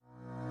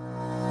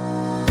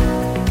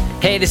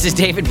Hey, this is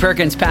David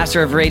Perkins,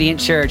 pastor of Radiant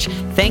Church.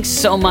 Thanks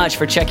so much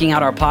for checking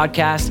out our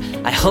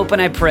podcast. I hope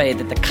and I pray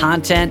that the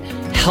content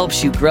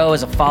helps you grow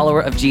as a follower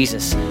of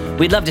Jesus.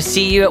 We'd love to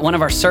see you at one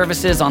of our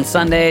services on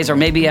Sundays or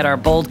maybe at our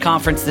Bold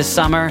conference this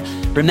summer.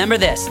 Remember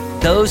this,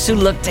 those who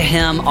look to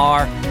him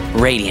are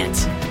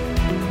radiant.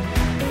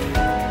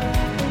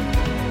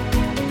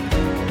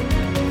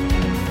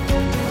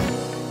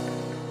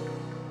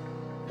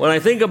 When I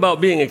think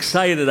about being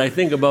excited, I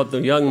think about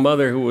the young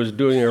mother who was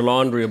doing her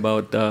laundry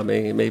about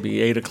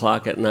maybe 8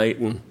 o'clock at night,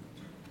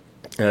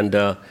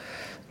 and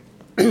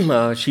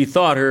she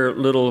thought her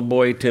little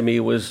boy Timmy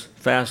was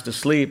fast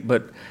asleep,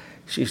 but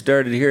she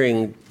started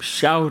hearing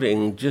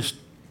shouting, just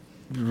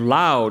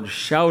loud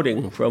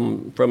shouting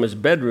from his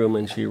bedroom,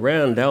 and she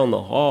ran down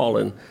the hall,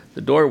 and the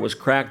door was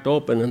cracked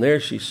open, and there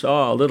she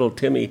saw little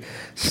Timmy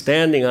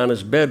standing on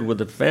his bed with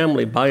the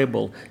family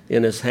Bible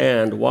in his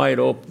hand, wide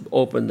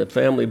open, the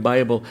family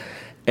Bible,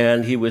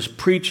 and he was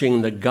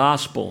preaching the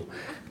gospel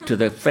to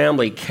the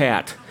family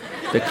cat.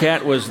 The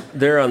cat was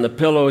there on the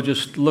pillow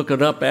just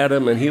looking up at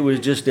him, and he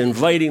was just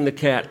inviting the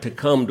cat to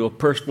come to a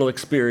personal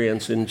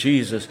experience in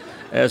Jesus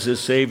as his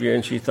Savior.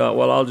 And she thought,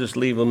 well, I'll just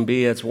leave him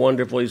be. It's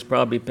wonderful. He's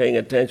probably paying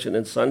attention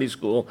in Sunday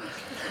school.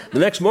 The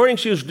next morning,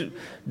 she was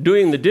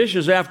doing the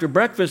dishes after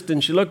breakfast,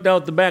 and she looked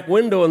out the back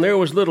window, and there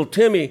was little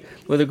Timmy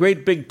with a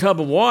great big tub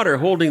of water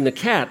holding the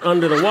cat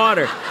under the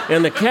water.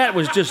 And the cat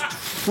was just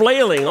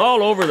flailing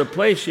all over the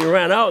place. She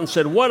ran out and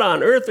said, "What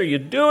on earth are you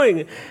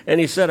doing?" And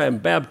he said, "I'm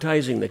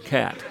baptizing the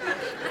cat."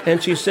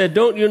 And she said,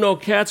 "Don't you know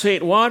cats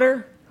hate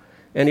water?"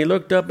 And he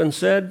looked up and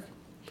said,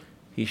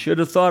 "He should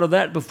have thought of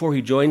that before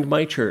he joined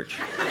my church."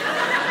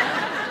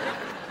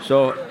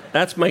 So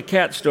that's my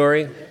cat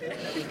story.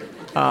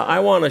 I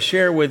want to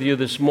share with you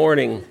this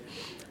morning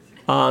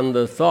on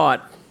the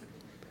thought,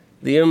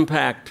 the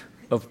impact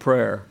of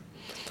prayer.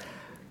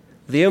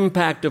 The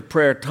impact of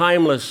prayer,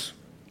 timeless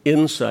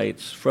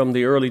insights from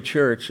the early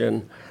church.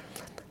 And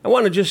I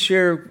want to just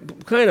share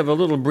kind of a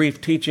little brief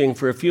teaching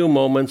for a few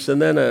moments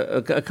and then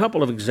a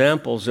couple of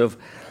examples of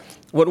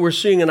what we're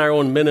seeing in our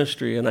own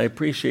ministry. And I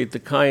appreciate the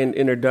kind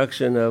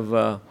introduction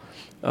of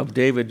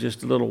David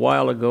just a little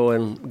while ago.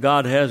 And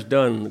God has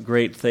done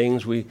great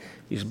things.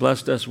 He's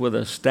blessed us with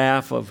a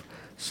staff of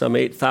some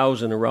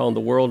 8,000 around the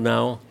world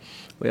now.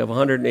 We have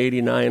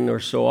 189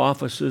 or so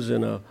offices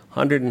in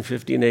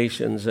 150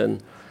 nations.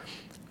 And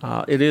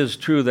it is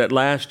true that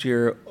last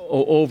year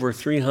over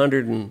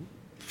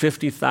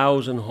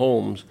 350,000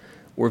 homes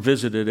were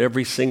visited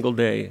every single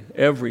day,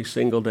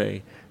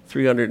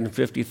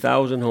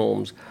 350,000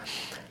 homes.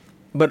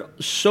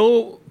 But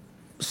so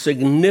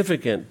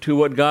significant to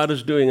what God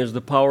is doing is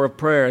the power of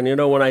prayer. And you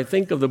know, when I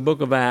think of the book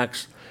of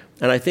Acts,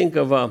 and I think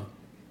of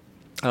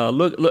we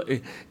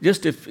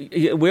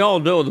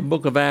all know the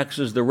book of Acts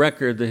is the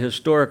record, the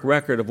historic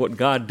record of what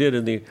God did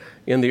in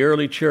the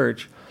early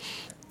church.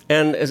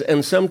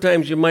 And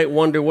sometimes you might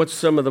wonder what's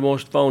some of the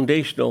most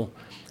foundational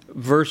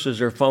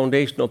verses or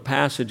foundational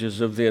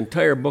passages of the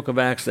entire book of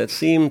Acts that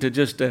seem to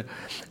just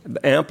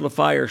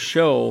amplify or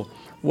show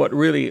what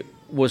really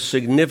was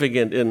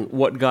significant in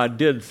what God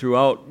did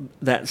throughout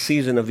that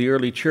season of the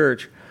early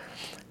church.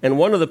 And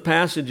one of the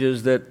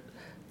passages that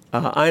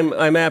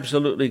I'm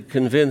absolutely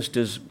convinced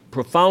is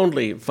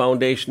profoundly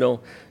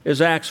foundational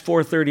is Acts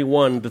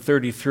 4:31 to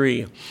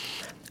 33.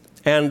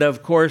 And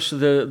of course,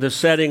 the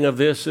setting of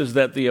this is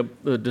that the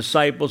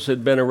disciples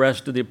had been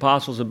arrested, the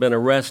apostles had been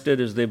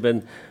arrested as they've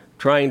been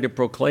trying to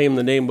proclaim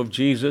the name of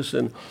Jesus.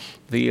 And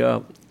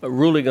the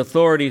ruling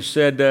authorities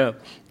said,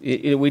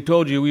 "We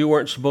told you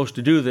weren't supposed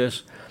to do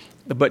this,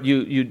 but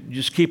you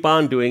just keep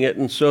on doing it."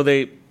 And so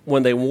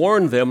when they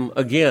warned them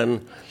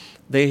again,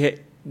 they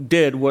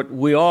did what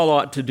we all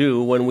ought to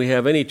do when we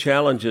have any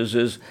challenges,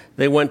 is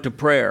they went to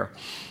prayer.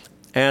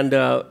 And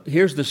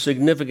here's the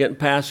significant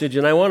passage,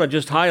 and I want to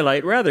just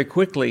highlight rather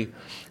quickly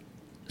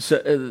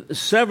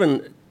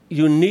 7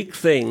 unique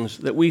things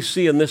that we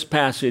see in this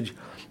passage,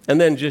 and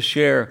then just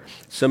share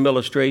some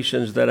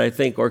illustrations that I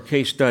think are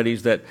case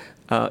studies that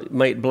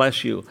might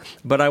bless you.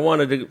 But I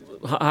wanted to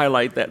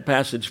highlight that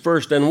passage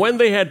first. And when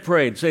they had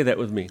prayed, say that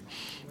with me.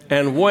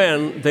 And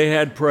when they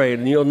had prayed,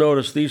 and you'll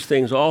notice these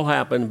things all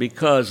happened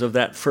because of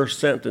that first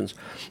sentence.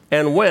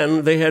 And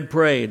when they had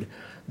prayed,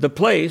 the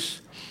place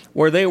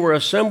where they were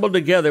assembled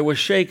together was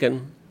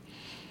shaken,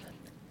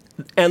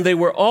 and they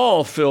were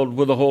all filled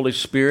with the Holy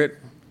Spirit.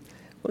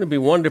 Wouldn't it be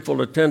wonderful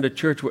to attend a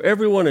church where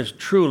everyone is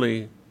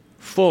truly,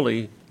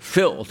 fully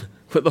filled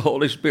with the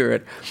Holy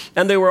Spirit?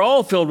 And they were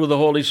all filled with the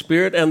Holy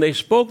Spirit, and they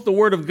spoke the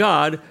word of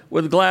God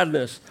with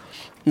gladness.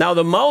 Now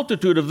the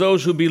multitude of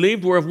those who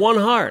believed were of one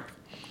heart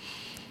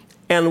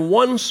and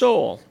one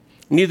soul.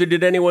 Neither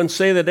did anyone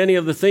say that any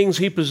of the things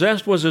he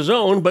possessed was his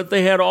own, but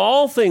they had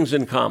all things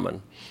in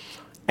common.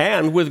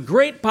 And with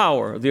great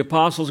power, the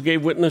apostles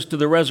gave witness to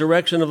the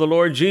resurrection of the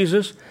Lord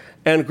Jesus,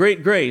 and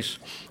great grace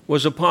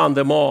was upon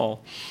them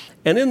all.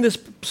 And in this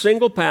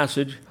single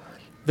passage,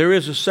 there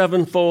is a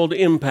 7-fold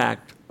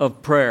impact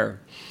of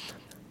prayer.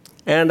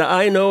 And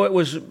I know it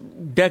was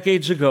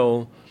decades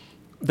ago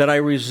that I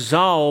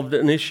resolved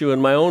an issue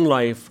in my own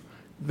life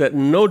that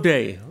no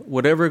day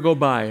would ever go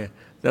by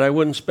that I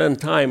wouldn't spend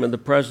time in the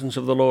presence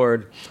of the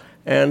Lord,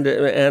 and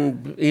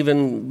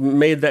even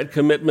made that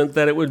commitment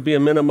that it would be a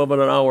minimum of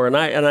an hour. And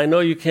I know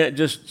you can't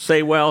just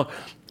say, well,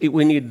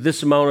 we need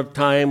this amount of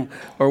time,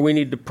 or we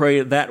need to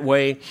pray that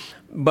way.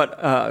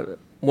 But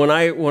when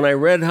I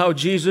read how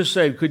Jesus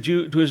said, could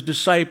you, to his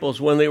disciples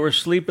when they were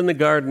asleep in the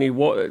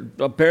garden,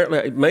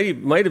 apparently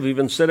might have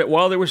even said it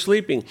while they were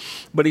sleeping,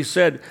 but he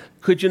said,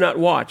 could you not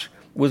watch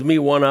with me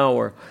 1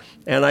 hour?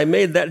 And I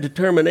made that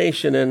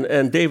determination,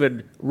 and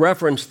David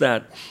referenced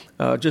that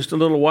just a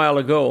little while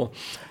ago.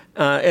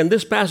 And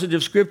this passage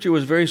of Scripture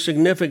was very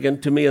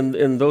significant to me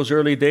in those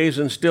early days,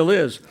 and still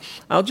is.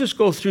 I'll just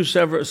go through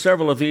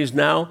several of these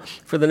now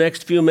for the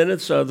next few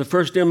minutes. The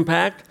first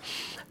impact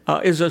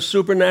is a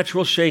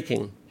supernatural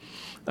shaking.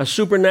 A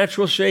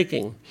supernatural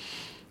shaking.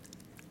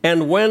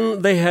 And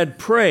when they had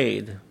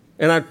prayed,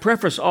 and I'd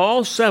preface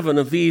all 7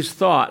 of these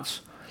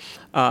thoughts,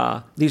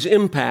 these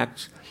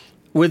impacts,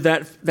 with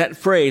that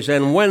phrase,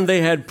 and when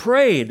they had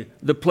prayed,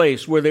 the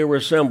place where they were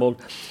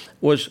assembled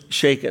was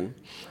shaken.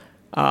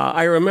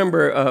 I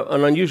remember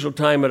an unusual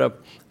time at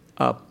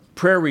a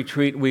prayer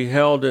retreat we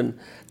held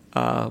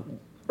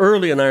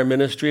early in our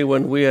ministry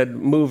when we had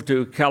moved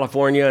to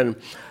California, and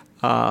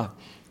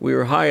we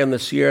were high in the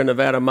Sierra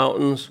Nevada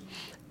mountains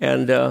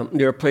and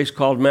near a place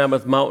called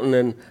Mammoth Mountain,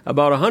 and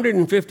about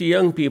 150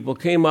 young people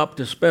came up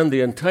to spend the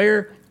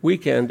entire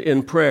weekend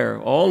in prayer,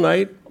 all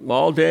night,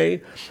 all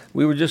day.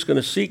 We were just going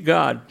to seek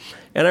God.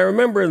 And I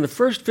remember in the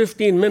first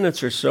 15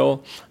 minutes or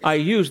so, I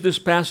used this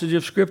passage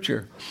of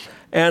Scripture.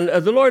 And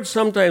the Lord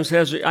sometimes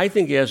I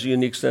think he has a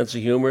unique sense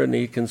of humor, and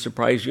he can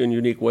surprise you in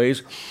unique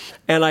ways.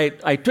 And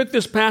I took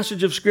this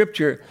passage of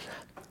Scripture,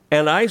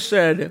 and I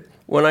said,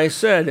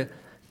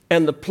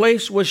 and the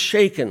place was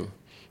shaken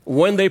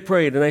when they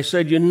prayed. And I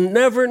said, you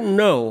never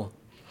know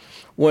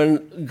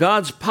when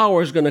God's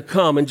power is going to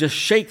come and just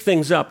shake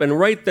things up. And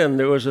right then,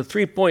 there was a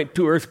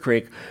 3.2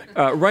 earthquake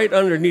right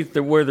underneath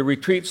where the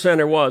retreat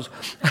center was.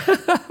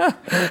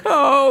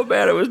 Oh,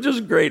 man, it was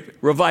just great.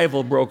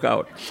 Revival broke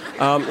out.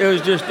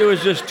 It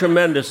was just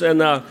tremendous.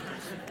 And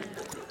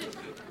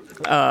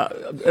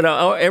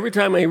every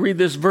time I read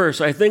this verse,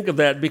 I think of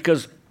that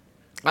because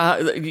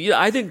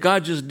I think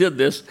God just did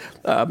this,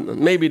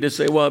 maybe to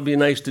say, well, it'd be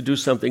nice to do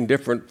something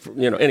different,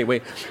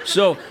 anyway.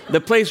 So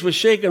the place was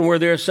shaken where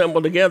they're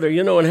assembled together.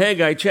 In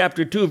Haggai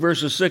chapter 2,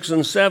 verses 6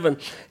 and 7,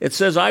 it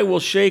says, I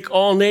will shake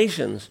all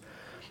nations.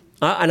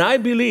 And I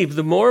believe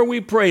the more we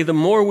pray, the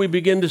more we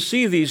begin to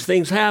see these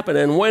things happen.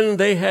 And when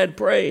they had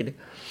prayed,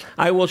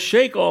 I will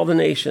shake all the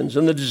nations,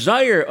 and the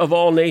desire of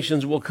all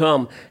nations will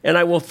come, and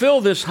I will fill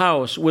this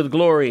house with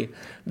glory.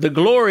 The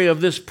glory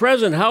of this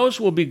present house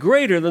will be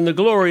greater than the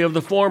glory of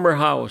the former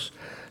house.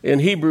 In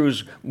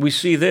Hebrews, we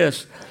see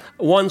this.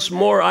 Once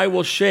more I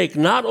will shake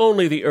not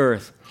only the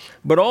earth,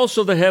 but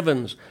also the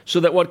heavens, so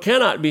that what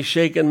cannot be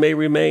shaken may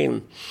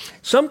remain.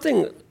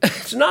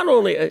 It's not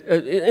only,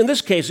 in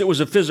this case, it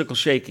was a physical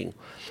shaking.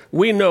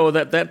 We know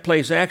that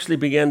place actually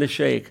began to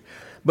shake.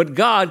 But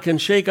God can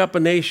shake up a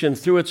nation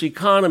through its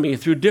economy,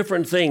 through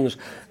different things,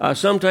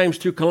 sometimes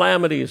through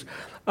calamities,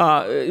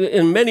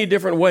 in many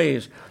different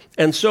ways.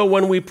 And so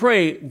when we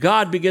pray,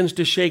 God begins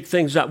to shake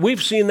things up.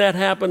 We've seen that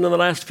happen in the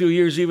last few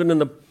years, even in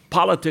the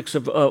politics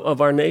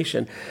of our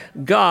nation.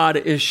 God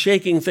is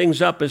shaking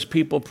things up as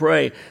people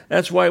pray.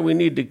 That's why we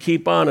need to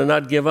keep on and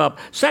not give up.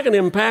 Second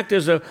impact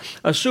is a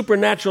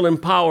supernatural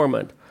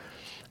empowerment.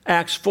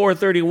 Acts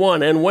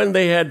 4:31, and when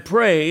they had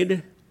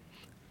prayed,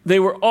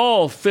 they were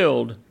all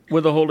filled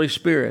with the Holy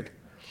Spirit.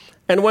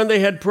 And when they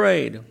had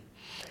prayed,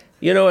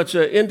 it's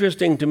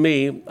interesting to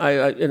me.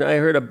 I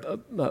heard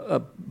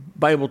a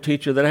Bible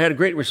teacher that I had a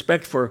great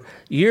respect for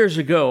years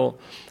ago.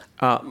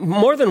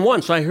 More than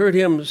once, I heard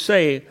him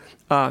say,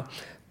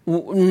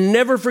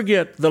 never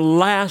forget the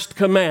last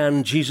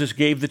command Jesus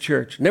gave the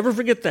church. Never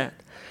forget that.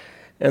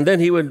 And then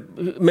he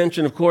would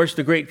mention, of course,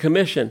 the Great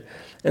Commission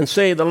and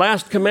say the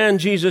last command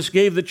Jesus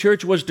gave the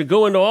church was to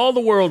go into all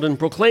the world and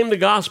proclaim the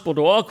gospel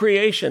to all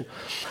creation.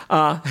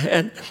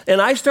 And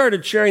I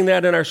started sharing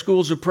that in our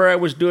schools of prayer I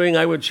was doing.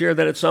 I would share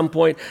that at some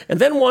point. And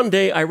then one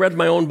day I read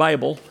my own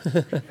Bible.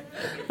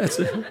 It's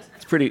a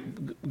pretty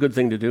good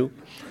thing to do.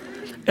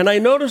 And I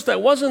noticed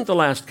that wasn't the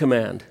last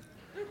command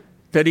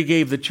that he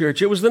gave the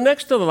church. It was the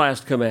next to the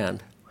last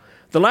command.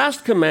 The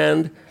last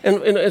command,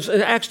 and it's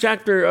Acts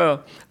chapter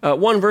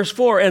 1, verse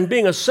 4, and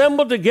being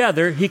assembled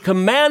together, he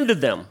commanded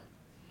them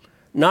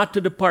not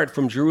to depart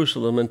from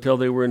Jerusalem until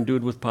they were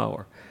endued with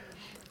power.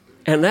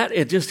 And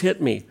it just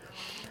hit me.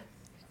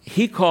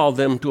 He called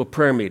them to a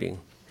prayer meeting.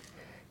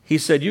 He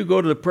said, you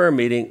go to the prayer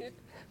meeting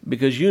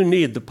because you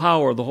need the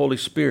power of the Holy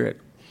Spirit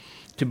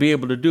to be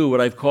able to do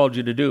what I've called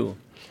you to do.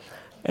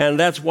 And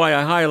that's why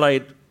I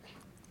highlight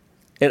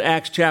in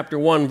Acts chapter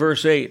 1,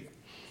 verse 8,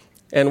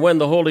 and when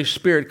the Holy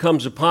Spirit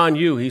comes upon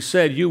you, he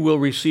said, you will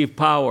receive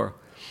power,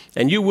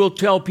 and you will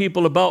tell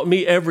people about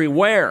me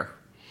everywhere.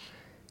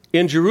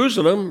 In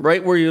Jerusalem,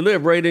 right where you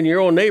live, right in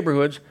your own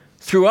neighborhoods,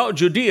 throughout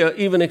Judea,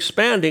 even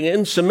expanding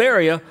in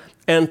Samaria,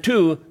 and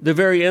to the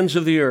very ends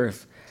of the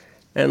earth.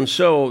 And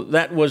so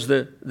that was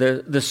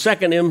the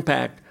second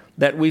impact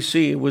that we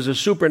see, was a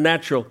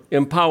supernatural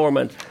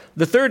empowerment.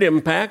 The third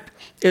impact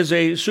is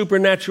a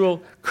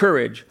supernatural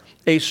courage,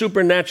 a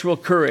supernatural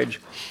courage.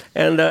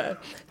 And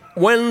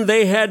when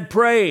they had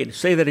prayed,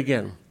 say that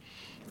again.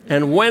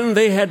 And when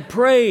they had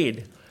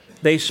prayed,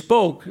 they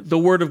spoke the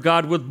word of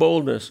God with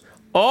boldness.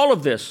 All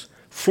of this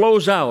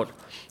flows out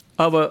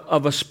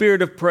of a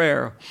spirit of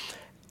prayer.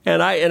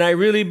 And I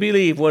really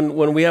believe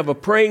when we have a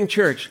praying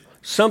church,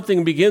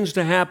 something begins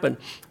to happen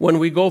when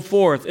we go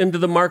forth into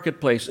the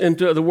marketplace,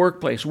 into the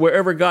workplace,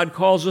 wherever God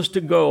calls us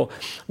to go.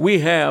 We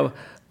have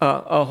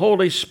a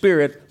Holy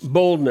Spirit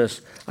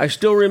boldness. I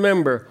still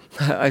remember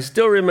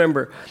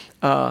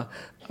a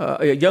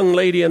young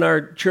lady in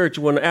our church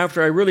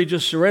after I really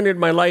just surrendered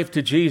my life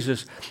to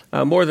Jesus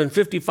more than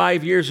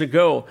 55 years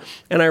ago.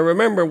 And I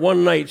remember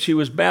one night she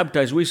was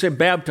baptized. We say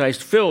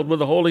baptized, filled with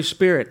the Holy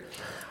Spirit.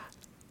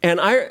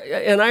 And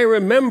I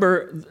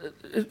remember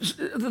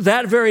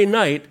that very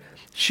night,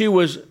 she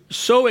was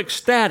so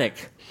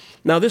ecstatic.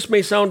 Now, this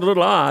may sound a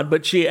little odd,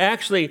 but she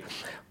actually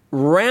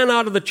ran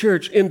out of the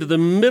church into the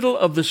middle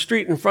of the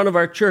street in front of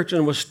our church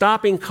and was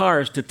stopping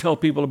cars to tell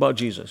people about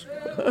Jesus.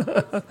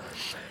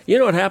 You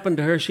know what happened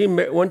to her? She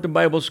went to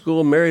Bible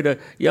school, married a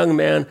young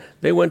man.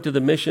 They went to the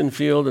mission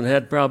field and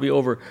had probably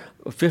over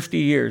 50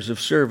 years of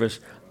service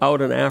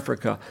out in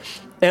Africa.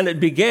 And it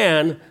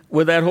began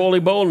with that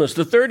holy boldness.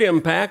 The third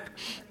impact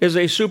is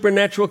a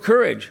supernatural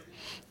courage,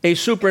 a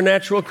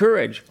supernatural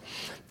courage.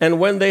 And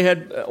when they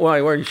had, well,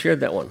 I already shared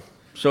that one.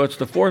 So it's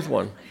the fourth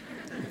one.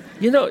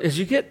 You know, as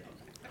you get,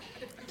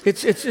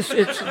 it's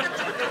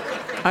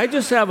I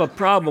just have a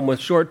problem with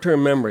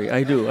short-term memory.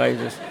 I do.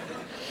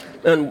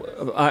 And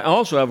I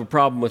also have a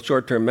problem with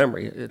short-term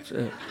memory.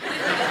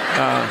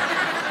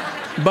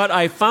 But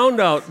I found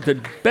out the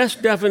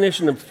best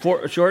definition of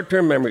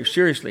short-term memory,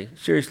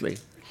 seriously,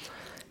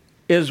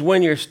 is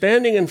when you're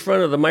standing in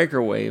front of the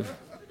microwave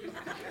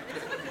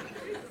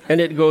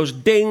and it goes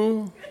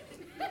ding,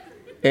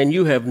 and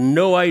you have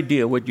no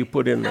idea what you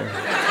put in there.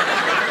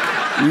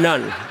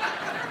 None.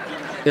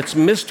 It's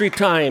mystery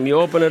time. You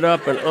open it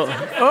up and,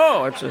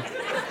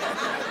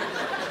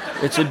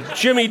 it's a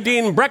Jimmy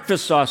Dean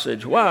breakfast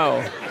sausage.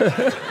 Wow.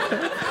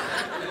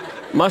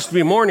 Must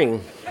be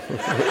morning.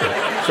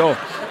 So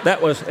that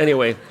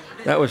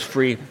was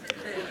free.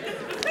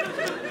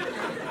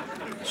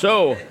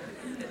 So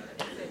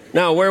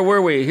now where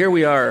were we? Here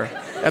we are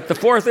at the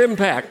fourth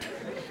impact.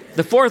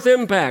 The fourth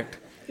impact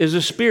is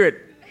a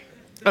spirit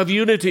of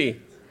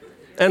unity.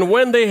 And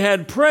when they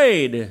had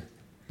prayed,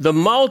 the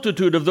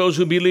multitude of those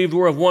who believed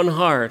were of one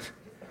heart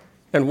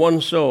and one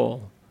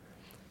soul.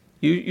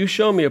 You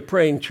show me a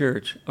praying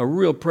church, a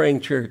real praying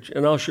church,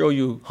 and I'll show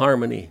you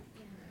harmony.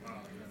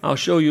 I'll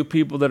show you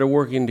people that are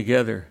working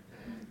together.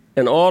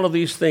 And all of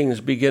these things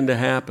begin to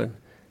happen.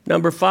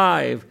 Number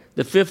 5,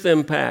 the fifth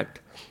impact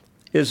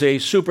is a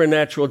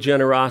supernatural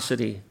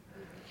generosity.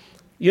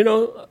 You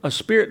know, a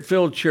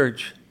spirit-filled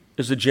church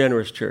is a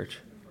generous church.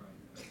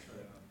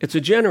 It's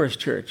a generous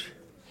church.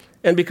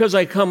 And because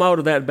I come out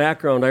of that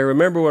background, I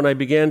remember when I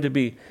began to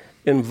be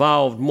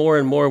involved more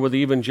and more with the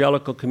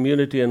evangelical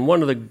community, and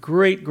one of the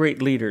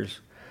great leaders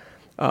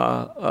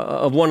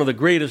of one of the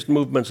greatest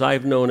movements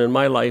I've known in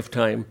my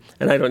lifetime,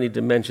 and I don't need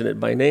to mention it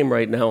by name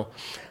right now,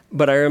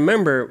 but I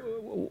remember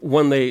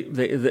when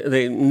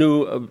they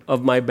knew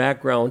of my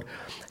background,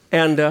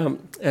 and I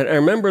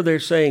remember they're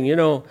saying, you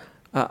know,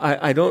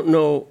 I don't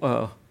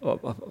know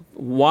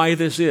why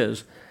this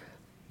is,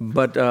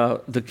 but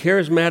the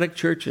charismatic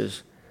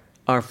churches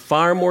are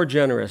far more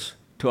generous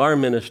to our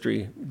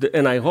ministry,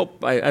 and I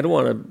hope, I don't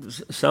want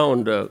to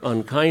sound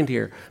unkind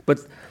here, but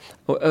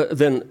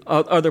than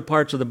other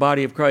parts of the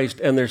body of Christ,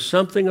 and there's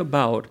something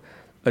about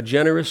a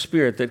generous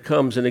spirit that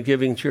comes in a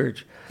giving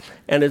church.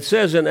 And it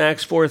says in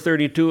Acts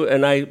 4:32,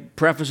 and I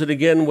preface it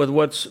again with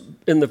what's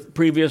in the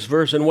previous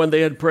verse, and when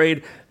they had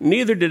prayed,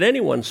 neither did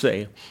anyone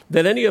say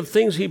that any of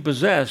things he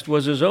possessed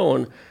was his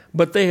own,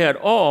 but they had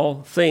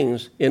all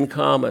things in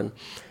common.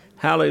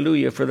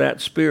 Hallelujah for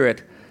that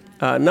spirit.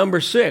 Number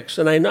 6,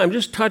 and I'm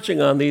just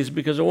touching on these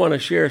because I want to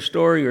share a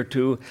story or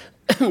two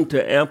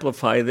to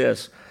amplify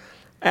this.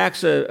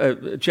 Acts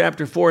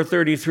chapter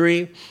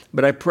 4:33,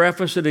 but I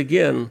preface it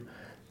again.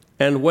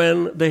 And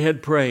when they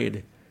had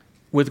prayed,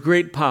 with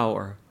great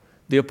power,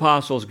 the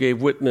apostles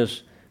gave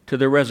witness to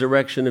the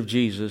resurrection of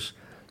Jesus.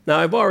 Now,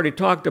 I've already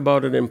talked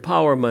about an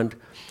empowerment,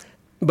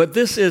 but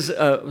this is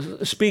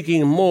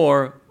speaking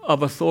more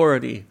of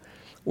authority,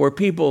 where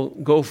people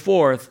go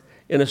forth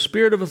in a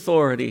spirit of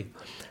authority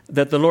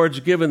that the Lord's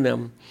given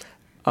them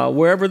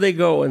wherever they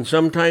go. And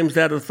sometimes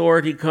that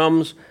authority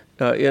comes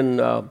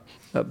in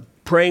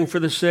praying for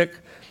the sick.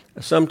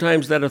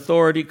 Sometimes that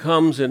authority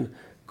comes in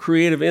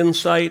creative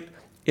insight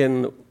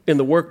in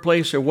the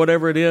workplace or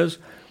whatever it is.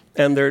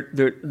 And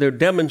they're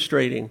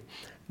demonstrating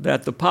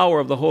that the power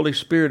of the Holy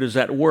Spirit is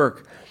at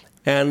work.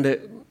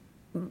 And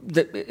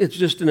it's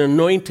just an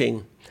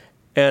anointing.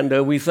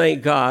 And we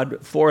thank God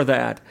for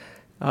that.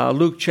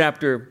 Luke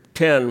chapter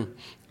 10,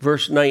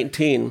 verse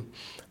 19.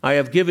 I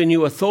have given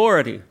you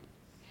authority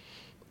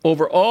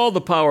over all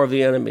the power of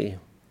the enemy,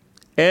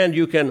 and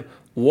you can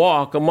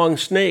walk among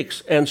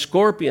snakes and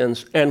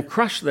scorpions and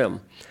crush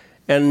them,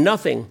 and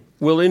nothing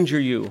will injure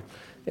you.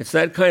 It's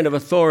that kind of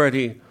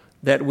authority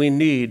that we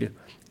need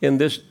in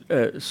this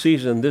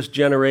season, this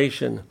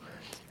generation.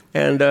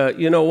 And,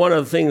 one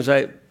of the things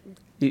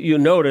you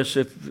notice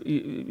if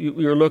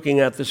you're looking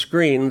at the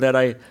screen that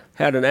I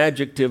had an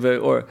adjective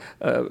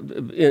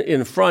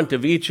in front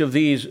of each of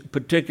these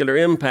particular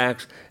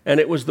impacts, and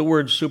it was the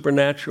word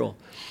supernatural.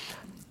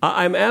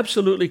 I'm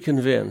absolutely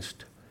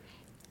convinced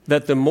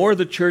that the more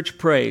the church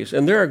prays,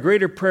 and there are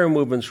greater prayer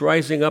movements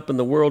rising up in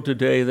the world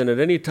today than at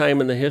any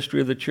time in the history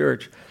of the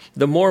church,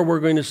 the more we're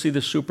going to see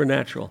the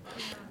supernatural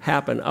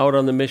happen out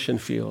on the mission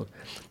field.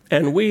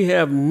 And we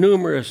have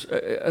numerous,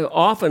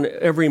 often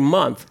every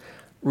month,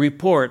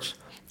 reports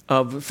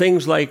of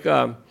things like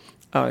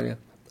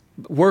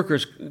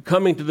workers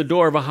coming to the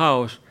door of a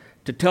house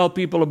to tell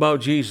people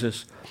about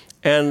Jesus,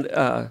 and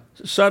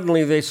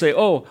suddenly they say,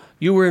 "Oh,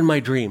 you were in my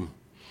dream.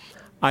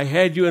 I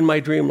had you in my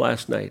dream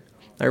last night."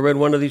 I read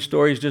one of these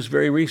stories just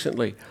very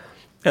recently,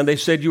 and they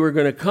said you were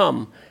going to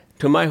come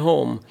to my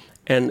home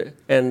and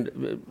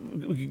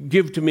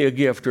give to me a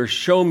gift or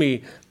show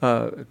me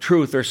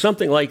truth or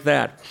something like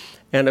that.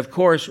 And of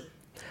course,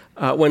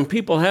 when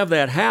people have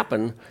that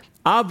happen,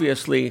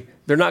 obviously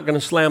they're not going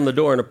to slam the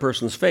door in a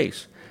person's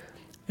face.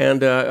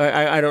 And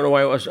I don't know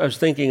why I was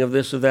thinking of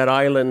that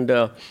island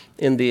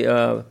in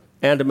the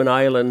Andaman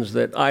Islands,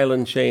 that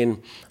island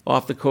chain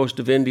off the coast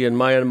of India and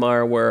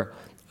Myanmar, where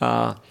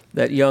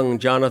that young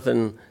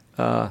Jonathan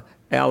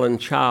Allen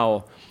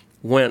Chow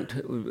went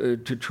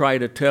to try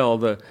to tell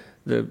the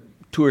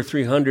 200 or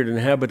 300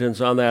 inhabitants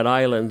on that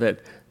island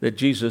that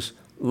Jesus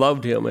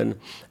loved him,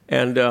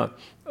 and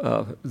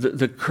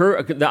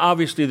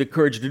obviously the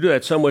courage to do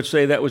that. Some would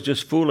say that was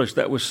just foolish,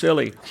 that was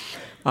silly.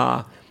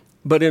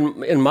 But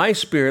in my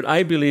spirit,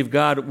 I believe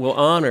God will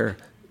honor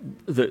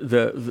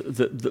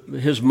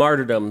his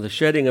martyrdom, the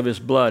shedding of his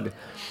blood.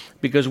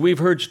 Because we've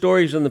heard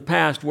stories in the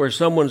past where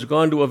someone's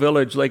gone to a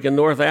village like in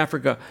North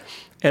Africa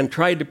and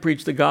tried to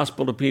preach the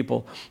gospel to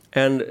people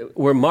and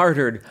were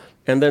martyred.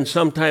 And then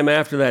sometime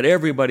after that,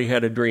 everybody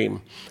had a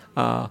dream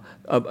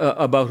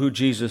about who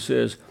Jesus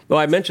is. Well,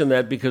 I mentioned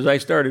that because I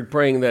started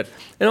praying that,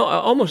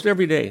 almost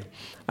every day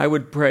I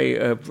would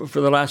pray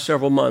for the last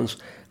several months.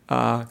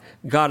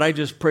 God, I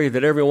just pray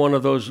that every one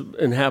of those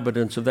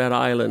inhabitants of that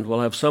island will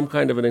have some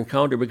kind of an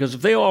encounter, because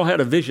if they all had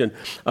a vision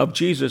of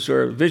Jesus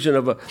or a vision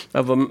of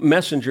a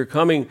messenger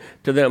coming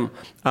to them,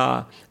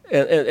 and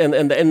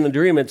in the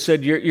dream it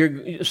said,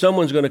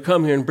 someone's going to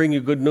come here and bring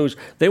you good news,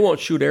 they won't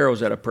shoot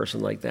arrows at a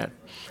person like that.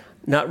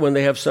 Not when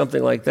they have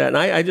something like that.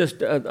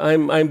 And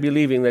I'm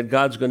believing that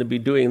God's going to be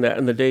doing that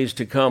in the days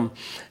to come.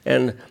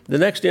 And the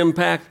next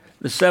impact,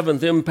 the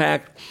seventh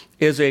impact,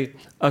 is a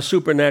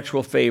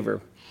supernatural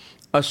favor.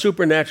 A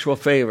supernatural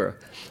favor.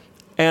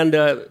 And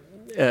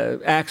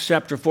Acts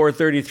chapter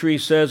 4:33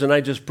 says, and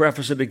I just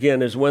preface it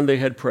again, is when they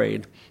had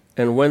prayed.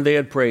 And when they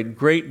had prayed,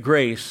 great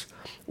grace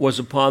was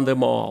upon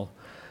them all.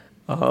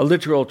 A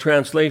literal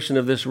translation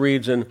of this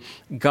reads, and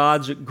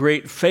God's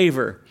great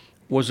favor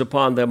was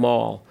upon them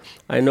all.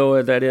 I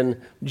know that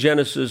in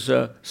Genesis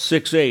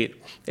 6:8,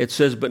 it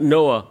says, but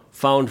Noah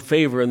found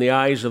favor in the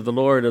eyes of the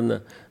Lord. And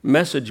the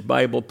Message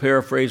Bible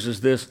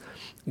paraphrases this,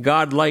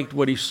 God liked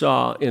what he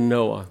saw in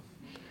Noah.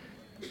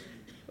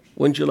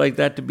 Wouldn't you like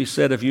that to be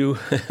said of you?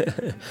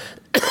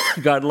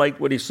 God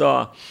liked what he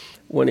saw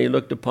when he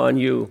looked upon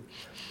you.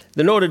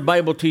 The noted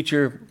Bible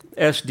teacher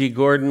S.D.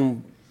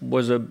 Gordon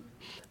was a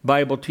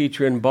Bible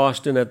teacher in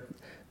Boston at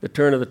the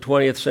turn of the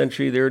 20th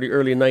century, the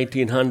early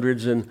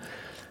 1900s, and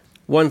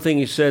one thing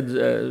he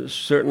said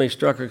certainly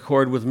struck a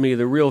chord with me.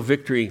 The real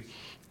victory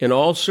in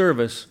all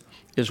service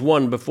is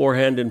won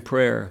beforehand in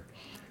prayer.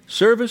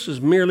 Service is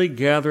merely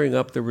gathering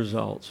up the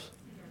results.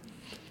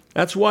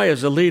 That's why,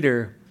 as a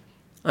leader,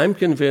 I'm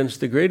convinced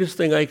the greatest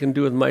thing I can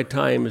do with my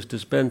time is to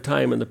spend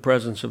time in the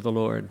presence of the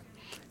Lord.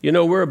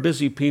 We're a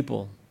busy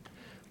people.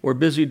 We're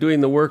busy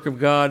doing the work of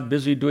God,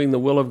 busy doing the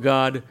will of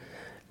God.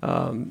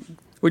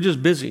 We're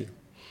just busy.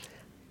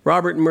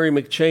 Robert Murray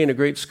McCheyne, a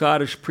great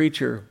Scottish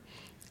preacher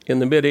in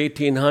the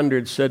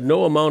mid-1800s, said,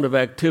 no amount of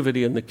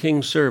activity in the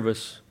king's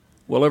service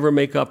will ever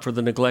make up for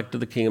the neglect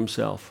of the king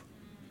himself.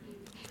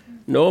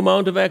 No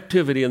amount of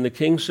activity in the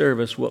king's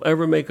service will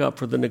ever make up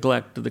for the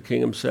neglect of the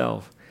king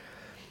himself.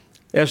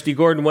 S.D.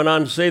 Gordon went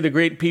on to say, the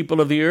great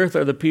people of the earth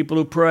are the people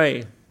who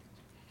pray.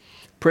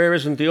 Prayer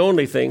isn't the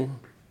only thing,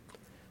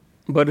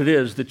 but it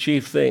is the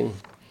chief thing.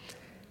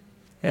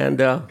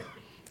 And,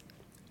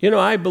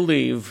 I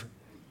believe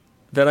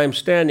that I'm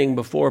standing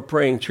before a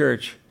praying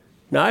church.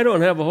 Now, I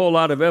don't have a whole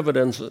lot of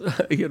evidence,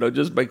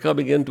 just by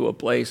coming into a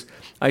place.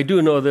 I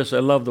do know this, I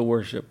love the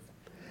worship.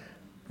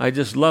 I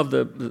just love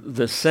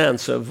the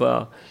sense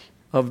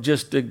of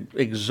just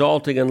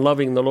exalting and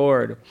loving the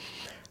Lord.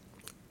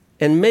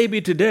 And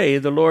maybe today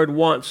the Lord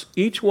wants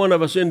each one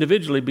of us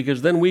individually,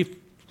 because then we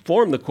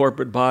form the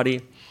corporate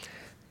body,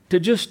 to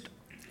just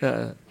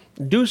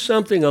do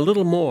something a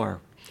little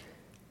more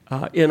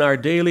in our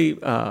daily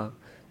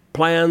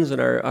plans and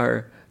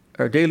our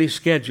our daily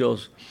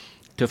schedules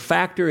to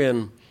factor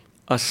in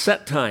a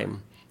set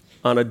time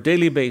on a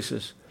daily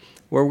basis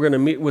where we're going to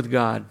meet with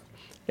God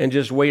and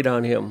just wait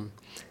on Him.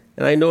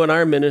 And I know in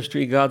our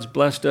ministry, God's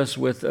blessed us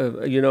with,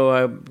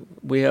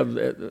 we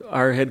have,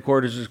 our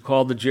headquarters is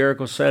called the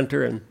Jericho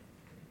Center,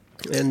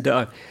 and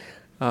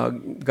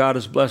God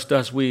has blessed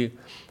us. We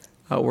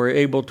were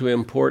able to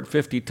import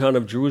 50 ton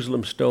of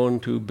Jerusalem stone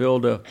to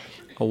build a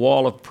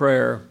wall of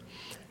prayer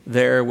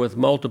there with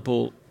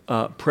multiple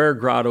prayer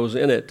grottos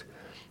in it,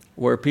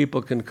 where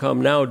people can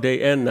come now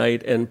day and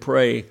night and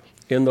pray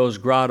in those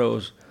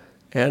grottos.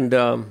 And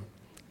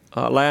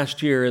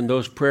last year in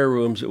those prayer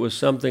rooms, it was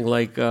something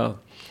like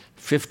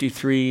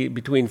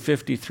between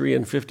 53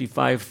 and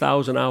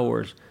 55,000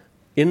 hours,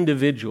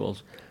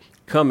 individuals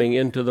coming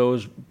into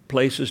those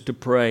places to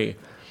pray.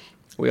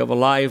 We have a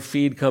live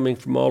feed coming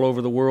from all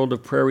over the world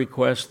of prayer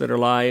requests that are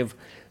live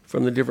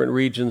from the different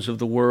regions of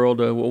the world.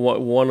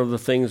 One of the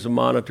things to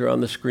monitor on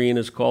the screen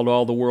is called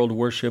All the World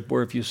Worship,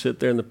 where if you sit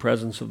there in the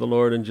presence of the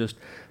Lord and just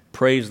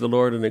praise the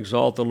Lord and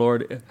exalt the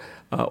Lord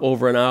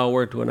over an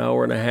hour to an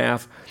hour and a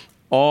half,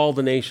 all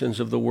the nations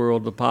of the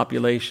world, the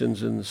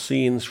populations and the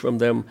scenes from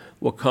them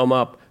will come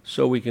up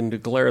so we can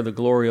declare the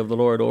glory of the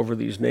Lord over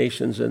these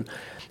nations. And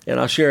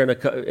I'll share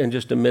in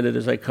just a minute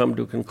as I come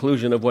to a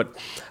conclusion of what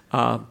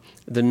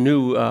the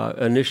new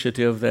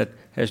initiative that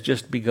has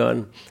just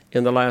begun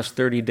in the last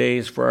 30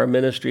 days for our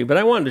ministry. But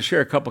I wanted to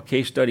share a couple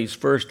case studies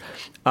first.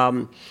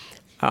 And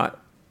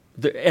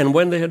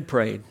when they had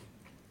prayed.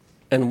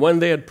 And when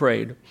they had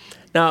prayed.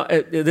 Now,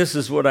 this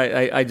is what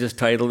I just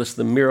titled this,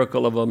 The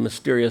Miracle of a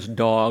Mysterious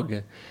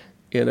Dog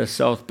in a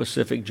South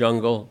Pacific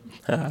Jungle.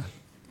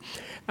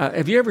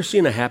 Have you ever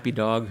seen a happy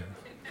dog?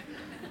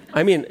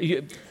 I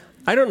mean,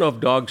 I don't know if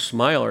dogs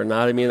smile or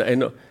not. I mean,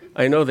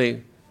 I know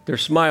their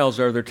smiles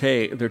are their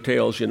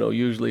tails,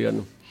 usually.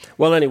 And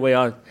well, anyway,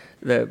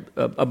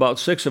 about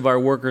 6 of our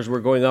workers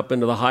were going up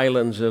into the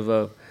highlands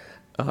of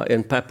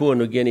in Papua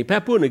New Guinea.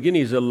 Papua New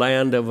Guinea is a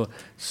land of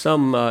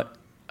some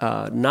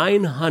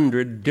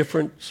 900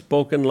 different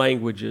spoken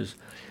languages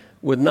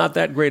with not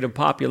that great a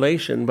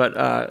population, but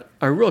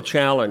a real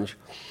challenge.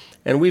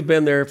 And we've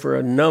been there for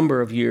a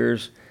number of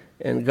years,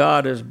 and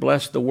God has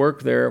blessed the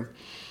work there.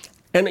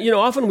 And,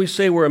 often we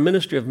say we're a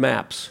ministry of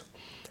maps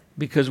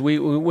because we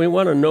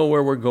want to know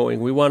where we're going.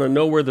 We want to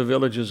know where the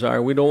villages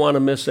are. We don't want to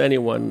miss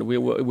anyone. We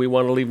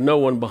want to leave no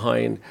one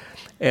behind.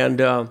 And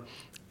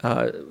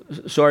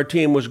so our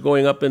team was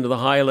going up into the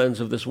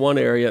highlands of this one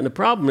area. And the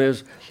problem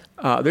is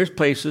there's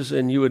places,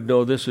 and you would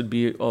know this would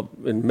be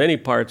in many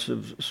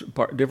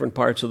different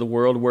parts of the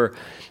world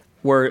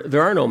where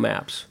there are no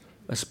maps,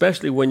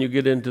 especially when you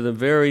get into the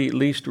very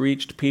least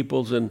reached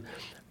peoples and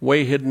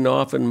way hidden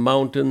off in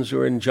mountains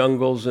or in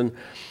jungles. And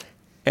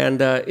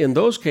in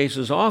those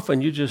cases,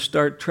 often you just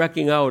start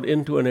trekking out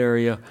into an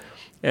area.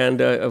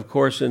 And, of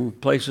course, in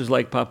places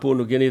like Papua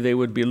New Guinea, they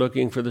would be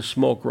looking for the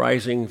smoke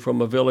rising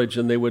from a village,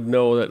 and they would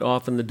know that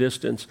off in the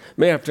distance,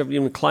 may have to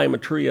even climb a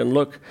tree and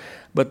look,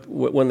 but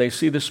when they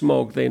see the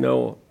smoke, they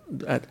know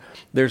that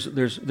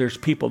there's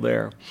people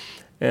there.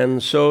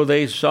 And so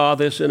they saw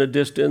this in a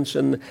distance,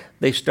 and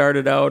they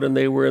started out, and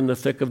they were in the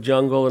thick of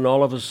jungle, and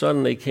all of a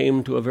sudden they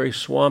came to a very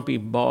swampy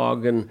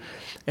bog, and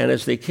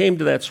as they came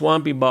to that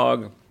swampy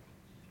bog,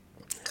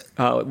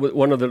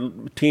 one of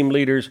the team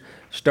leaders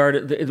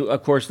started,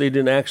 of course, they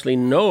didn't actually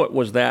know it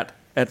was that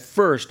at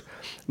first,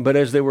 but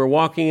as they were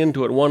walking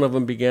into it, one of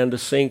them began to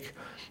sink.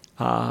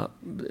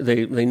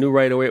 They knew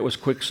right away it was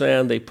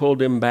quicksand. They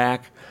pulled him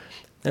back,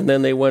 and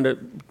then they went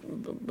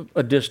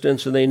a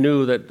distance, and they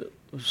knew that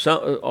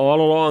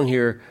all along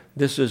here,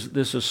 this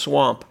is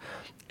swamp,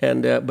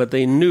 and but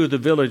they knew the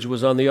village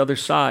was on the other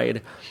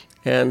side,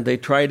 and they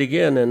tried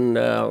again, and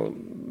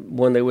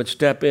when they would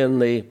step in,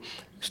 they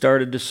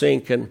started to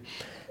sink, and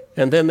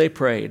then they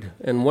prayed.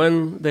 And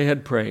when they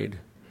had prayed,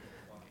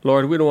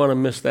 Lord, we don't want to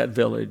miss that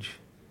village.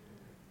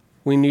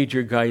 We need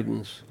your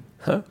guidance.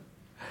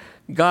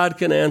 God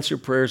can answer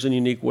prayers in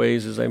unique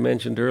ways, as I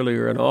mentioned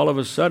earlier. And all of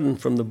a sudden,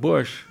 from the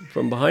bush,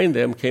 from behind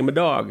them, came a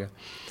dog.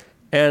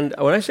 And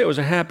when I say it was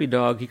a happy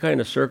dog, he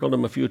kind of circled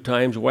him a few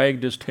times,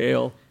 wagged his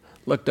tail,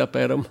 looked up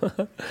at him.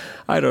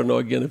 I don't know,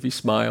 again, if he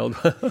smiled.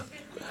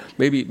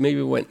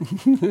 maybe went,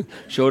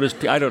 showed his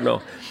teeth, I don't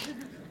know.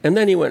 And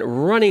then he went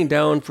running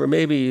down for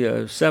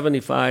maybe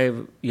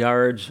 75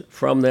 yards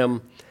from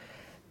them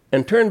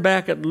and turned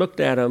back and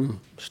looked at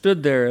him,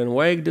 stood there and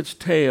wagged its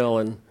tail.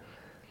 And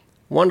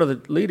one of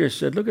the leaders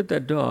said, look at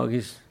that dog,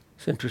 he's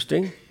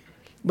interesting.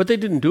 But they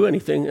didn't do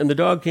anything, and the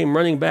dog came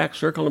running back,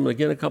 circled him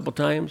again a couple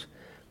times,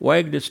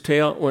 wagged its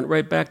tail, went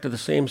right back to the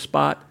same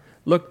spot,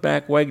 looked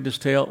back, wagged his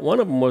tail. One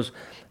of them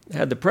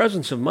had the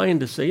presence of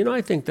mind to say,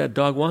 I think that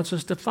dog wants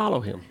us to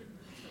follow him.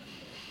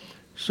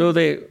 So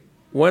they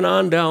went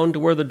on down to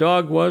where the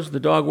dog was. The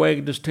dog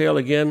wagged his tail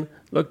again,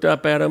 looked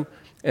up at him,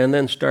 and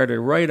then started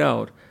right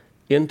out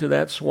into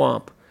that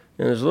swamp.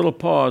 And his little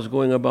paws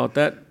going about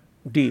that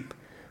deep.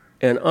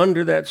 And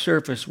under that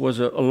surface was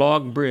a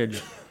log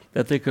bridge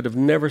that they could have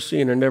never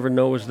seen or never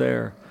know was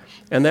there.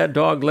 And that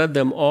dog led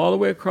them all the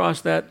way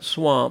across that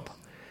swamp.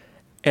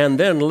 and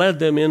then led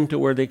them into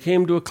where they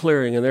came to a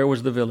clearing, and there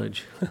was the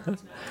village.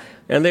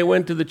 And they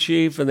went to the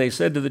chief, and they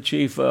said to the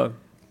chief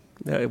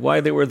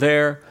why they were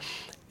there.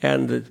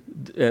 It's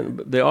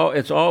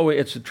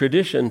a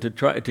tradition to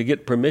try to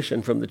get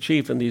permission from the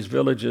chief in these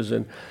villages,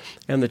 and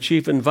the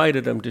chief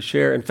invited them to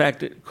share. In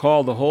fact, it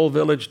called the whole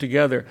village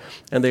together,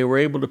 and they were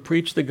able to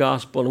preach the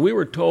gospel. And we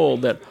were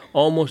told that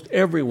almost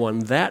everyone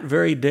that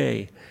very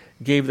day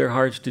gave their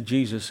hearts to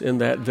Jesus in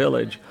that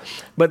village.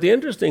 But the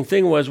interesting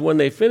thing was, when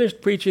they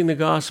finished preaching the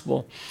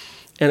gospel,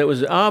 and it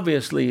was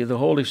obviously the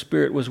Holy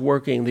Spirit was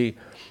working,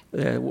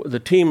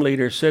 the team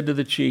leader said to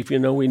the chief,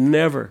 we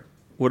never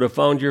would have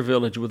found your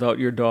village without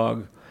your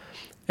dog.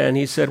 And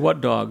he said,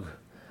 what dog?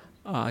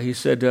 He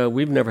said,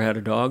 we've never had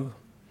a dog.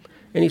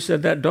 And he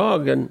said, that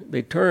dog. And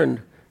they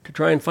turned to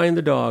try and find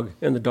the dog,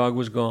 and the dog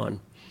was gone.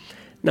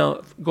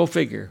 Now, go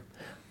figure.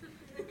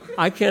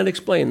 I can't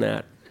explain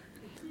that,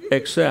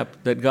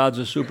 except that God's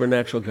a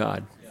supernatural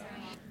God.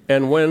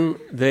 And when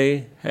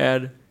they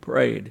had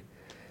prayed,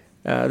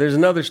 there's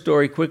another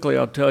story quickly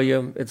I'll tell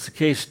you. It's a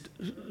case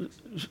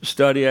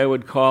study, I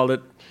would call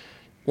it.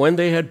 When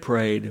they had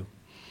prayed,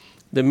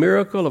 the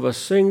miracle of a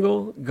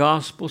single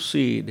gospel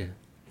seed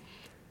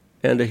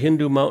and a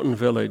Hindu mountain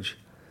village.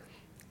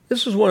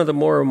 This is one of the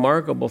more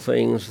remarkable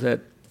things that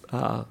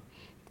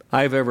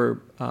I've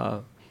ever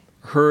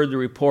heard the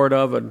report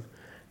of, and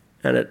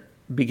it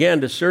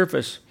began to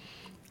surface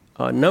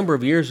a number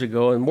of years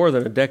ago, and more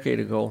than a decade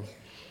ago,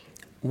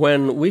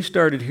 when we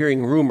started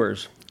hearing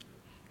rumors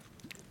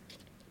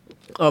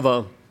of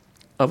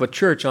a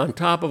church on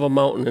top of a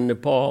mountain in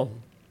Nepal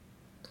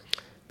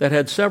that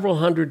had several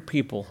hundred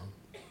people,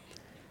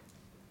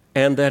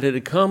 and that it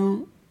had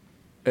come,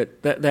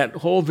 that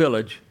whole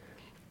village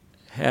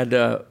had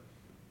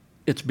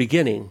its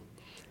beginning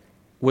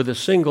with a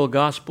single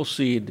gospel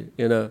seed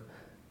in a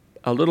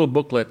little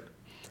booklet.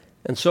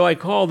 And so I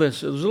call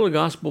this, it was a little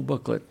gospel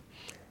booklet.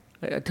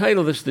 I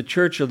title this The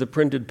Church of the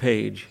Printed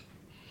Page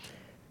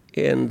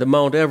in the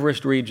Mount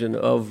Everest region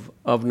of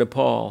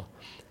Nepal.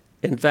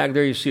 In fact,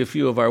 there you see a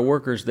few of our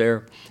workers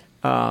there.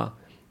 And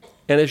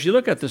as you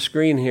look at the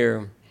screen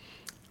here,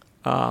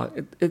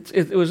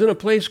 it was in a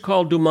place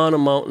called Dumana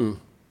Mountain.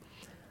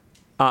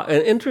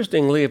 And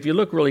interestingly, if you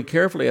look really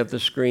carefully at the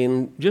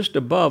screen, just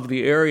above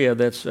the area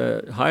that's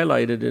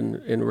highlighted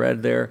in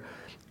red there,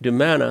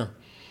 Dumana,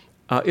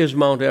 is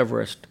Mount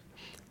Everest.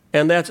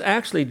 And that's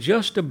actually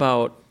just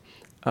about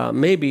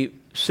maybe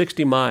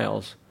 60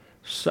 miles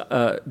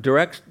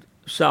direct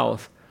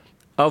south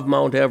of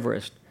Mount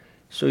Everest.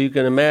 So you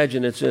can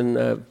imagine it's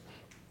in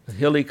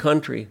hilly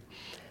country.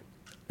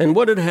 And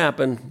what had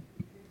happened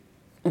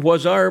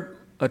was a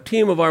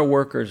team of our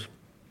workers,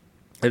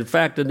 in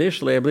fact,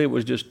 initially, I believe it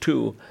was just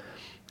 2,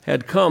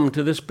 had come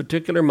to this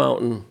particular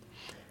mountain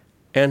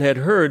and had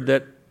heard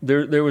that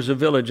there was a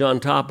village on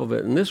top of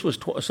it. And this was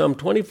some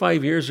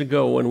 25 years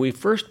ago when we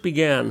first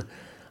began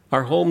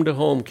our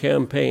home-to-home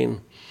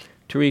campaign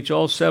to reach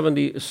all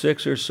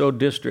 76 or so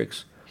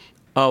districts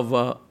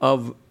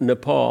of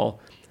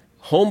Nepal,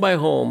 home by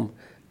home,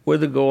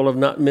 with the goal of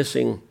not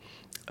missing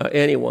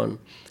anyone.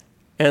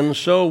 And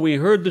so we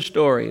heard the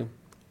story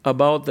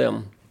about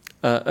them,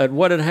 at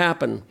what had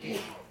happened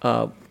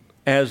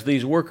as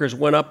these workers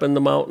went up in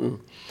the mountain,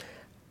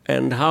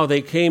 and how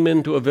they came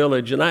into a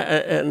village.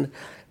 And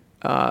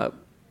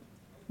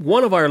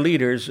one of our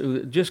leaders,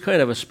 just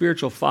kind of a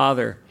spiritual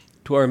father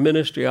to our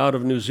ministry out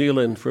of New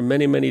Zealand for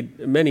many, many,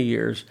 many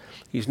years,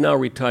 he's now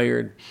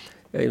retired.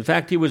 In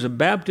fact, he was a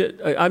Baptist,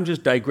 I'm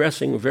just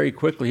digressing very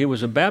quickly, he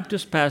was a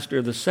Baptist pastor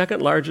of the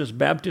second largest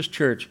Baptist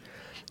church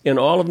in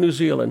all of New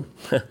Zealand.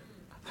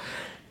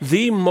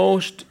 The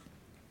most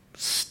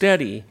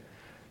steady,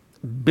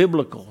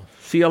 biblical,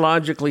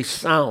 theologically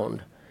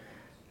sound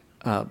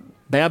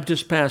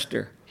Baptist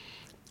pastor,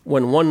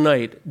 when one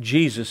night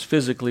Jesus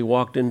physically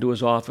walked into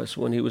his office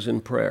when he was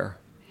in prayer.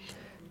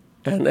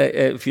 And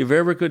if you've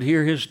ever could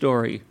hear his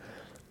story,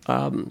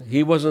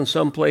 he wasn't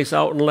someplace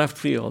out in left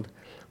field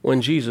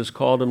when Jesus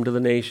called him to the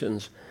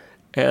nations.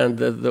 And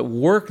the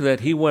work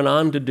that he went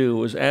on to do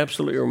was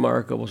absolutely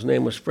remarkable. His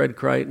name was Fred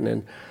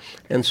Crichton.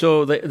 And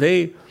so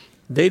they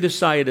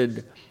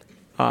decided,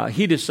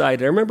 he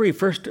decided, I remember he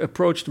first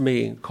approached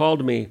me,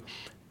 called me,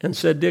 and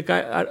said, Dick,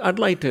 I'd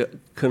like to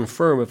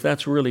confirm if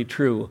that's really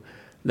true,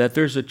 that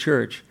there's a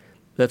church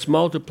that's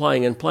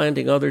multiplying and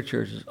planting other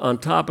churches on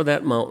top of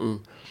that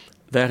mountain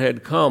that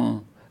had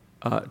come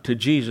to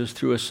Jesus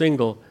through a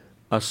single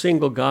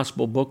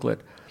gospel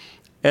booklet.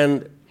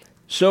 And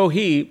so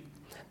he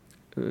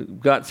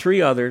got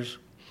 3 others,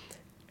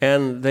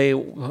 and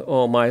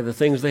the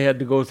things they had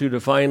to go through to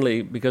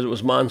finally, because it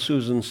was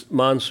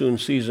monsoon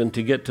season,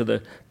 to get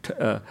to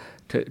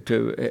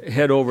to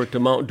head over to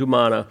Mount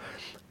Dumana.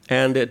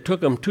 And it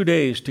took them 2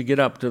 days to get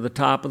up to the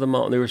top of the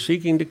mountain. They were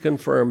seeking to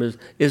confirm,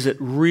 is it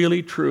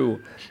really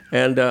true?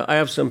 And I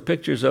have some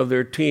pictures of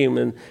their team,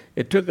 and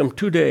it took them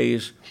 2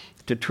 days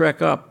to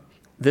trek up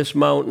this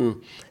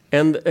mountain.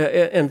 And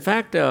in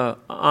fact,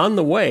 on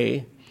the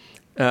way,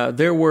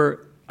 there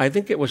were, I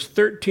think it was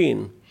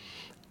 13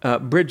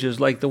 bridges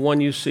like the one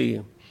you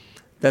see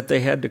that they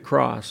had to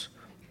cross.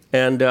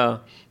 And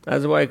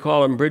that's why I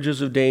call them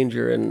bridges of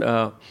danger.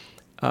 And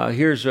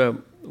here's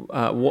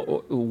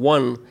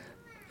one.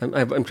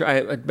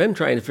 I've been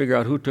trying to figure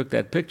out who took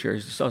that picture.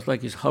 It sounds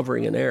like he's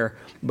hovering in air,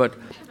 but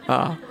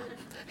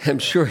I'm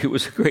sure he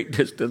was a great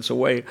distance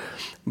away.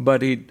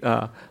 But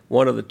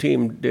one of the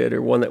team did,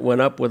 or one that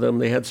went up with them.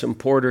 They had some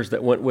porters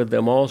that went with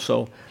them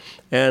also.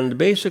 And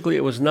basically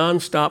it was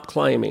nonstop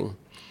climbing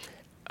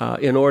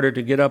in order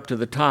to get up to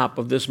the top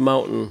of this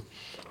mountain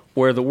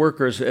where the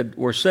workers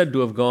were said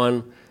to have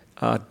gone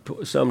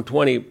some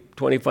 20,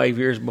 25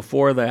 years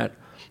before that.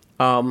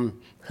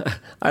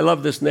 I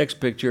love this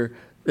next picture.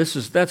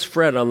 That's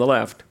Fred on the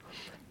left.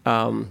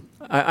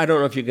 I don't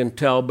know if you can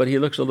tell, but he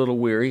looks a little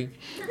weary.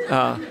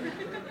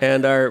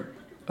 And our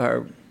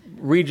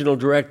regional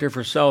director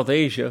for South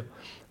Asia,